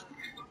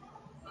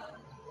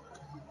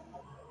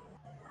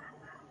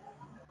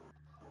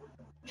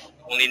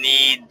 Only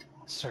need...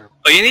 Sir.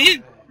 Oh, you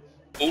need...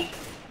 Oh.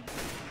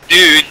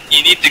 Dude,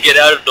 you need to get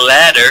out of the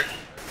ladder.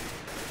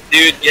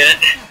 Dude, get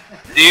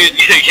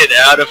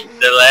out of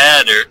the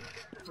ladder.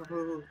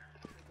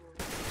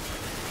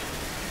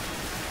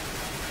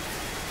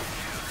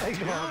 Ay,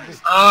 grabe.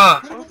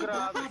 Ah, Ano ba ito?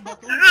 grabe.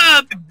 Bato?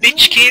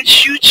 bitch can't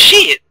shoot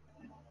shit.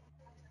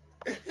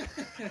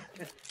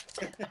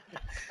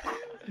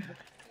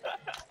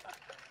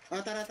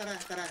 Oh, tara.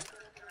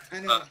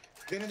 Ano? Ah,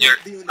 Ganun You're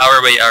di ulit.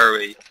 our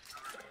way.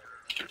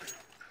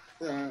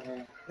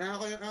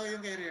 Ako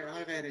yung carrier.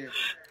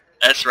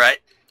 That's right.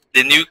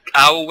 The nuke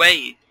our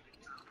way.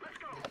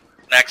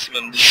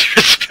 Maximum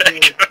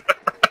disrespect.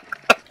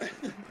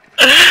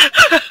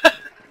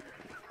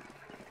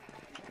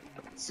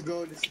 Let's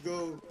go.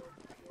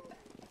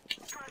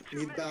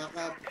 Need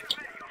backup.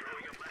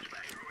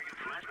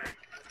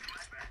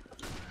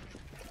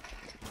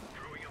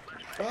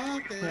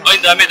 Okay. Ay,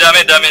 dami.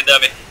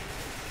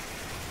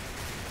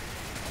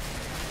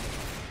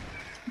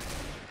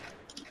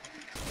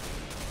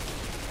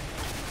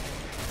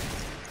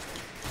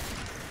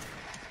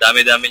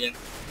 Dami yan.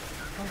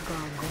 Ang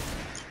gago.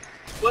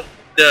 What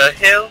the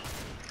hell?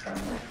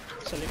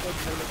 Sa likod.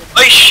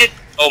 Ay, shit!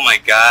 Oh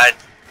my god.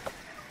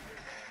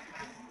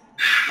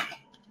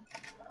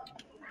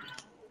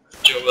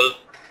 Joel,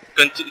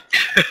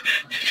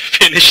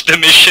 finish the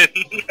mission.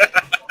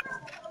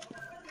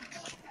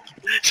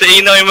 Sa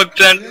ina kayo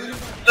mag-plant.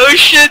 Oh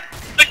shit!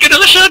 Ba't ka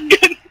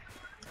naka-shotgun?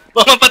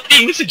 Baka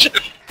mapatay mo si Jeff.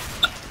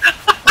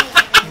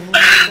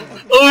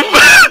 Oh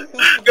man!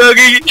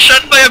 Gagi,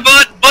 shot by a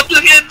bot! Bot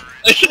lang yan!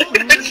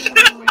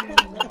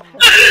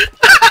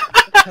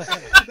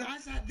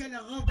 Nakashotgun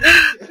ako.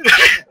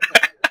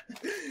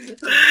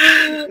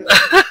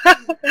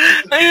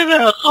 Ay,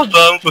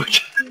 nakakabang.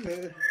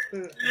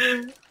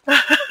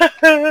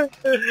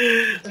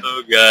 Oh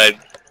god.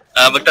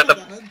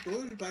 Magtatapahan,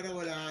 tol, para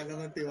wala ka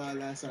naman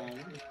tiwala sa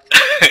akin.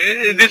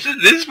 This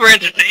is for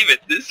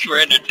entertainment.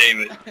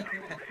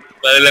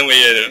 Para lang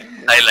may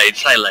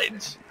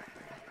highlights.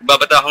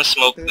 Babata akong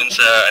smoke dun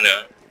sa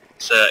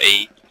sa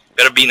A.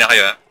 Pero B na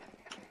kayo, ah.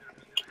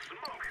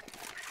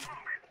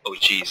 Oh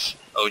jeez,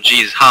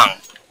 Hang,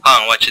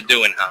 what you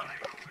doing, Hang?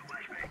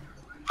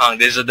 Hang,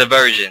 this is a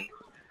diversion.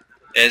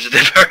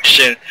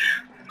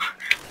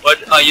 What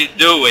are you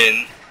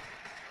doing?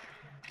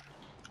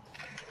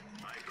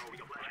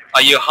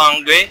 Are you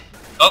hungry?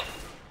 Oh.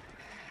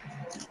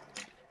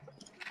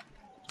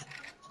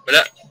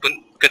 Wala.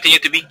 Continue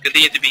to be.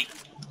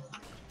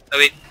 Oh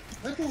wait.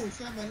 Ay po,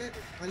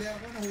 mali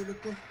ako, nahulog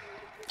ko.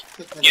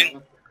 Yun.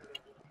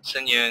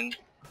 Saan yun?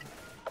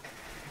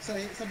 Sa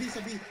B.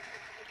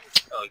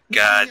 Oh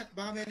god.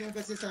 Baka may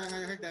lumabas sa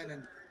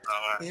hagdanan. Oo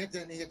nga. Ingat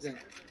dyan.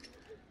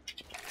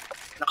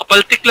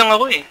 Nakapaltik lang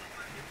ako eh.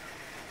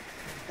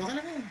 Okay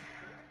lang yun.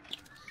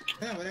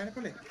 Wala na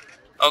pala eh.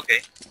 Okay.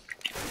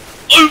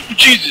 Oh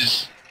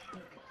Jesus!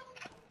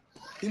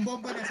 Yung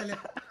bomba nasa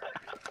left.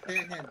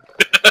 Ayan.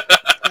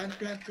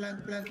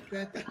 Plant.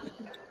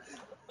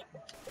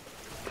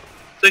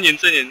 Saan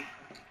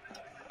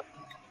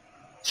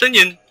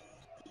yun?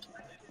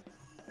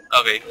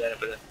 Okay, wala na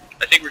pala.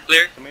 I think we're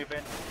clear. May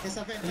vent.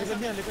 Nasa vent. Likod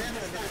niya.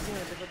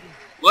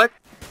 What?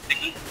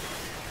 Sige.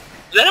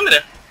 Wala naman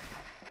ah.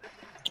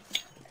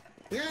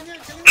 Yan.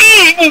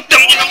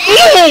 Putang ina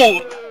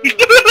mo!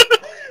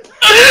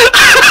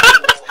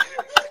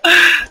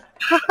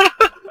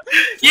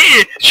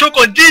 Yeah, choke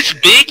on this,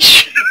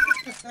 bitch!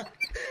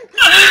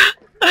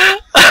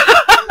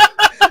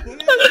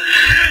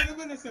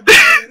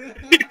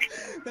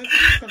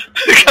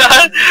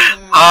 God,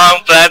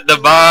 plant the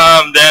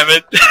bomb, damn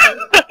it!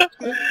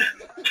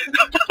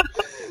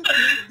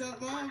 The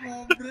bomb,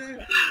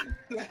 hombre.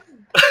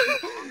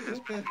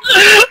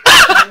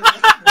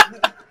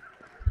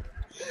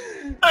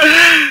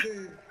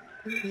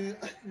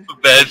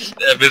 Best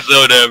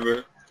episode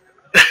ever.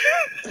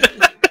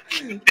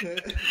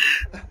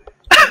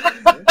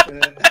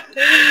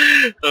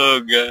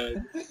 Oh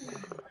god.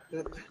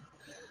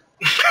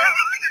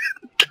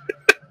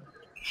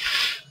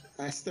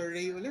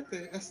 Astoray ulit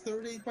eh.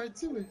 Astoray part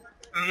 2 eh.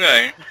 Nga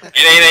eh.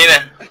 Ina.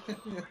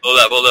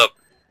 Hold up.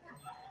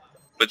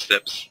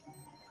 Footsteps.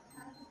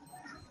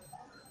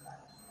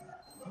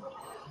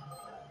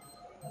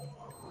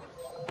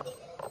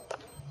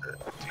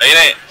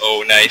 Ayun.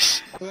 Oh,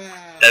 nice. Wow.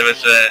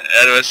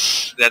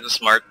 That was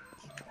smart.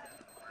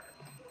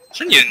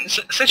 Saan yun?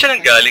 Saan siya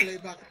nang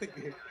galing? Backtick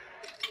eh.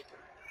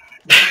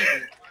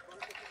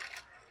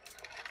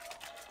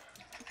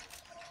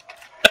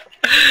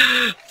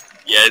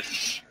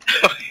 Yes.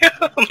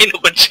 May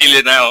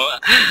napanchili na ako.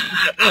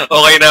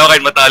 Okay na,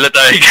 matalo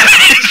tayo,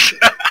 guys.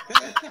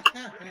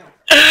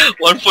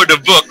 One for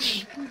the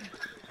books.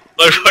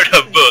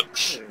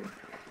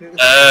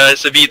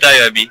 Sa B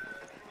tayo, B.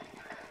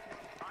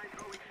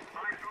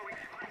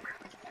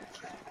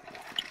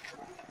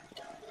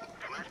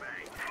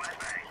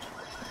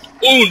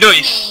 Oh,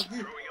 nice!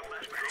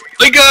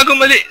 Ay, gago,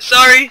 mali!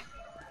 Sorry!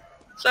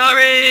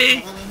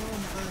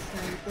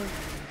 Naka-sniper.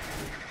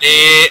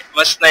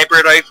 Mas sniper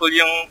rifle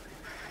yung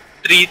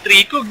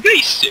 3-3 ko,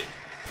 guys.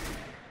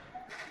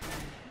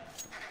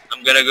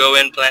 I'm gonna go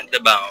and plant the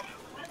bomb.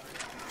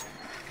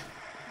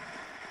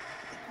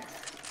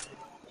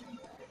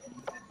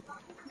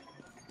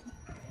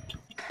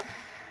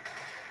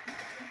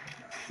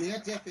 Ingat,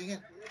 Jeff,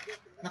 ingat.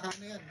 Naka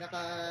ano yan?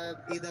 Naka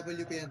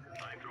AWP yan.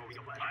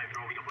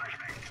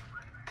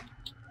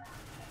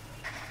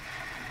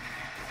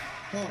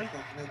 Oh,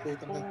 fuck.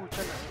 Naikutan ka. Oo,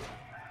 siya na.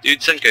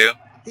 Dude, saan kayo?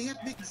 Ingat,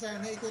 Migs,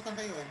 naikutan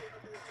kayo.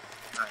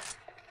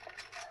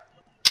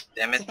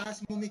 Damn it. Sa taas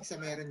mo, Migs,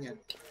 meron yan.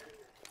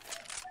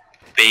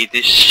 Pay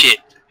this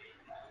shit.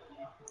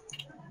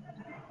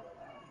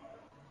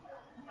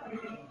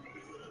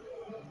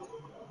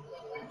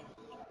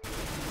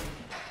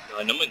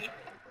 Wala naman eh.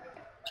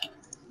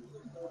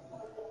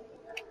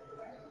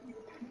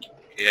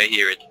 Okay, I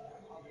hear it.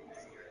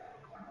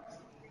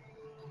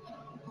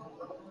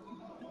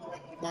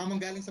 Baka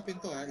manggaling sa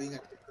pinto, ha? Ingat.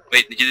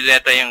 Wait,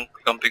 nagdidileta yung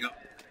compi ko.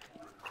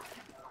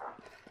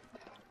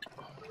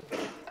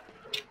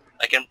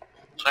 I can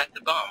plant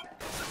the bomb.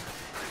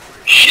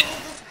 Shit!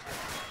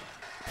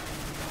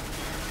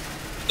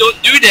 Don't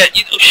do that!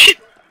 You, oh shit!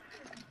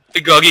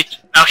 Hey, Goggy.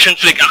 Action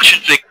flick,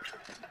 action flick.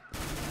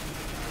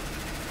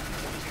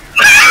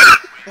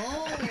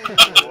 Oh!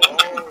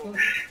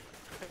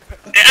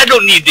 I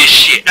don't need this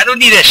shit. I don't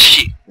need that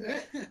shit.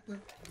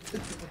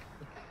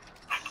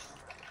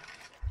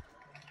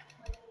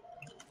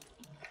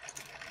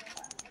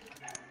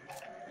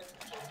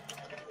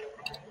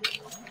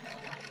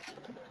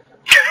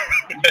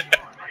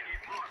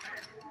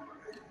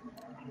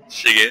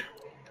 Sige.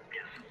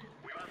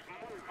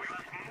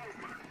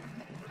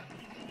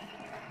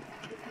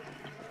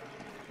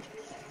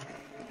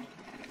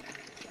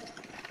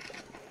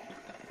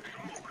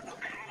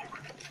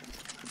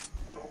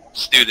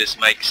 Let's do this,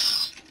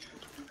 Migs.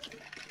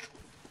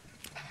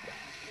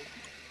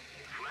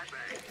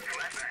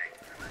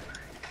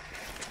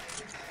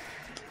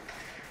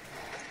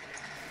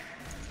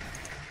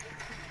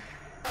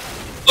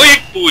 Uy!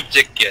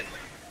 Putik yan.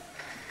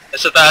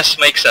 Nasa taas,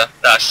 Migs ah.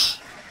 Taas.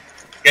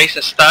 Guys,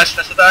 nasa taas,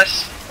 nasa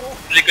taas.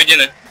 Likod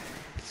yun eh.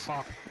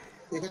 Fuck.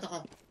 Ikot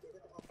ako.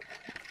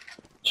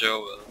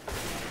 Joel.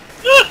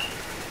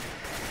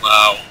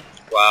 Wow.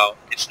 Wow.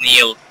 It's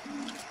Neil.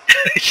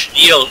 It's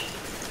Neil.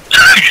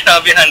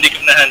 Grabe,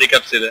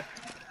 handicap sila.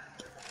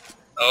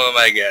 Oh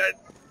my god.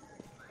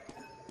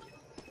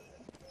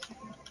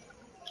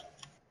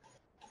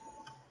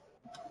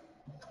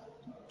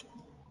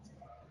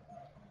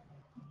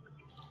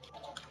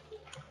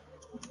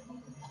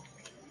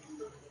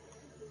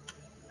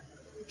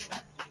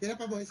 Kailan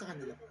pa buhay sa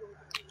kanila?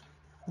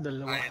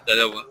 Dalawa. Ay,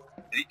 dalawa.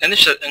 Ano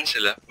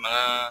sila?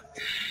 Mga...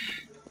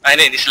 Ay,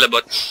 hindi sila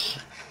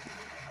bots.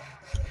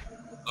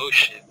 Oh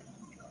shit.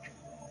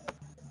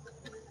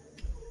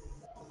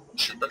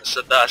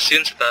 Sa taas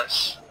yun, sa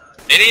taas.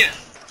 Ayun yun.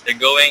 They're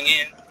going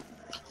in.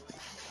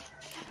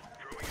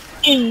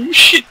 Oh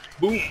shit!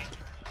 Boom!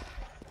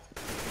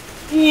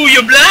 Ooh,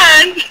 you're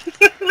blind!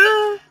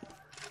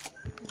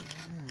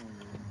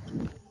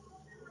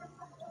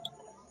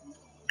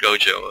 Go,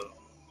 Joel.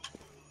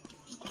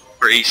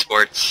 For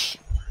esports.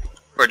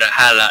 For the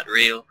highlight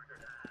reel.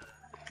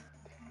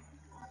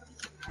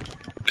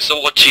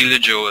 Gusto ko chilo,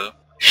 Joel.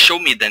 Show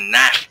me the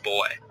knife,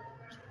 boy.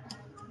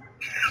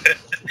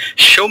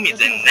 Show me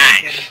the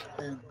knife.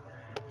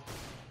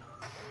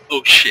 Oh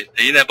shit.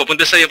 Ayun na,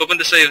 papunta sa'yo,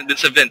 dun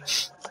sa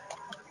vents.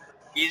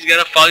 He's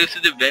gonna follow to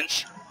the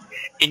vents,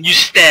 and you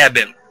stab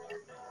him.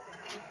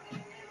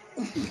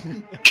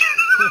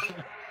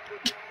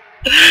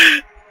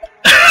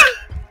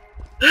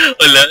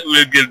 Wala,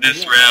 we'll give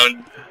this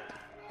round.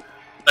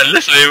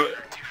 Unless may...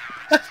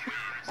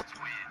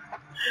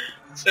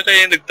 Saan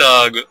kaya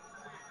nagtago?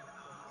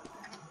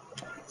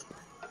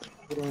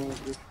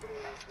 Grabe.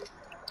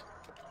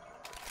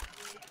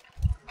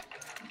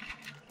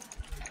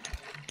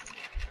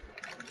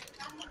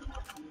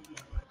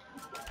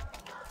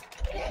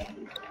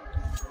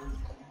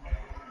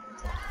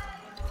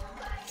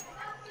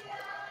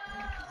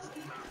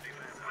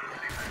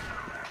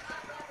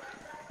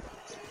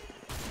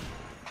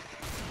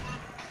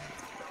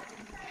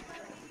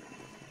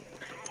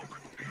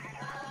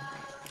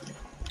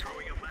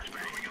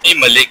 Ay,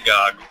 mali,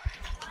 gago.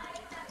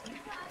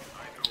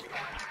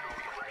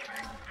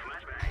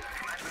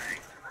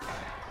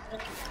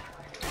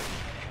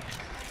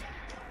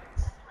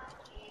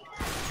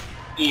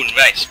 Ooh,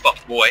 nice, fuck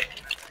boy.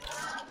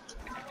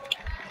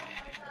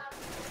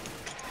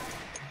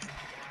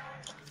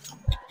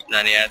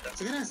 Nani yata.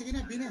 Sige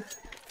na, bina.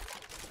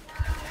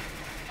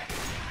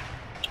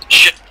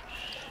 Shit.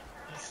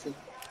 Shit.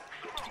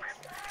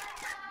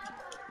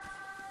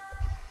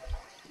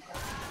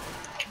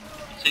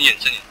 Saan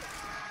yun?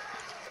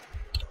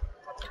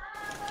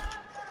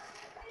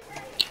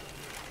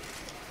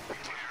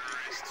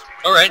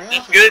 Alright,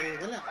 that's good.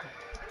 Wala.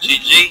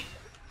 GG.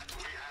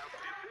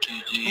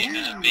 GG,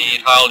 happy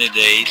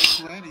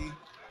holidays. Ready.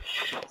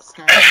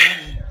 Sky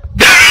ready.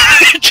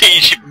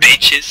 GG,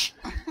 bitches.